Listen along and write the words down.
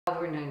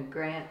government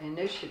grant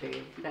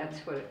initiative. That's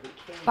what it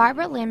became.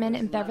 Barbara Lamon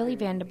and Beverly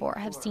Vandeboer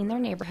have seen their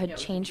neighborhood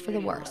change for the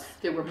worse.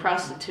 There were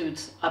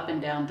prostitutes up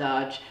and down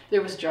Dodge.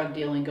 There was drug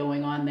dealing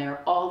going on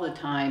there all the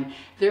time.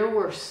 There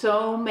were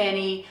so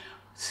many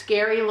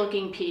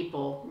scary-looking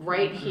people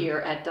right here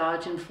at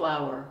Dodge and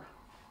Flower.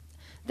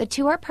 The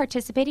two are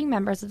participating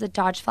members of the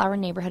Dodge Flower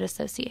Neighborhood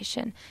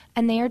Association,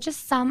 and they are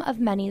just some of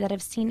many that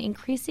have seen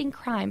increasing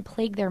crime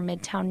plague their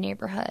Midtown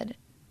neighborhood.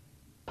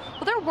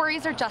 Well, their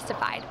worries are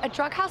justified. A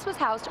drug house was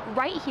housed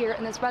right here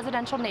in this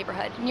residential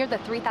neighborhood near the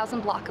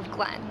 3000 block of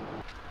Glen.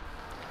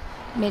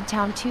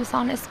 Midtown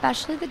Tucson,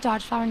 especially the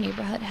Dodge Flower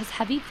neighborhood, has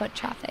heavy foot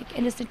traffic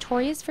and is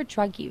notorious for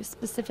drug use,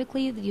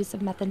 specifically the use of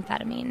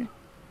methamphetamine.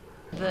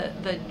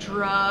 The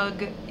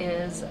drug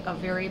is a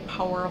very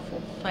powerful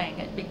thing.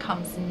 It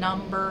becomes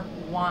number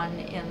one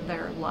in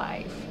their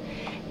life.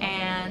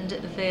 And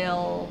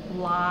they'll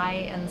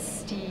lie and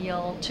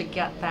steal to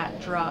get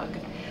that drug.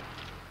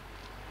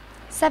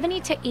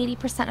 70 to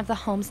 80% of the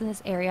homes in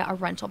this area are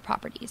rental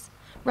properties.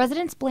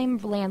 Residents blame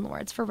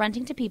landlords for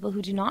renting to people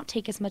who do not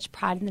take as much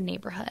pride in the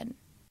neighborhood.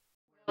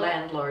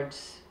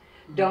 Landlords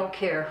don't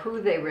care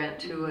who they rent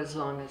to as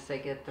long as they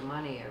get the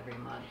money every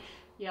month.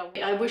 Yeah,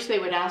 I wish they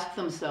would ask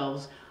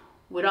themselves,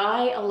 would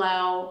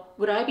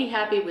I be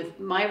happy with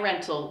my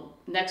rental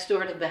next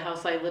door to the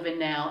house I live in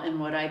now, and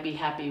would I be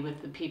happy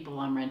with the people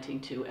I'm renting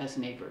to as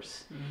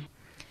neighbors? Mm-hmm.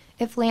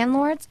 If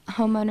landlords,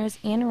 homeowners,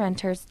 and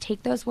renters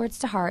take those words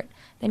to heart,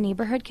 the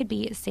neighborhood could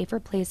be a safer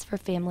place for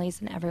families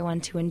and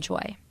everyone to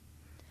enjoy.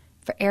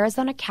 For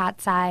Arizona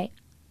Cat's Eye,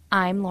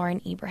 I'm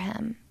Lauren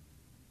Ibrahim.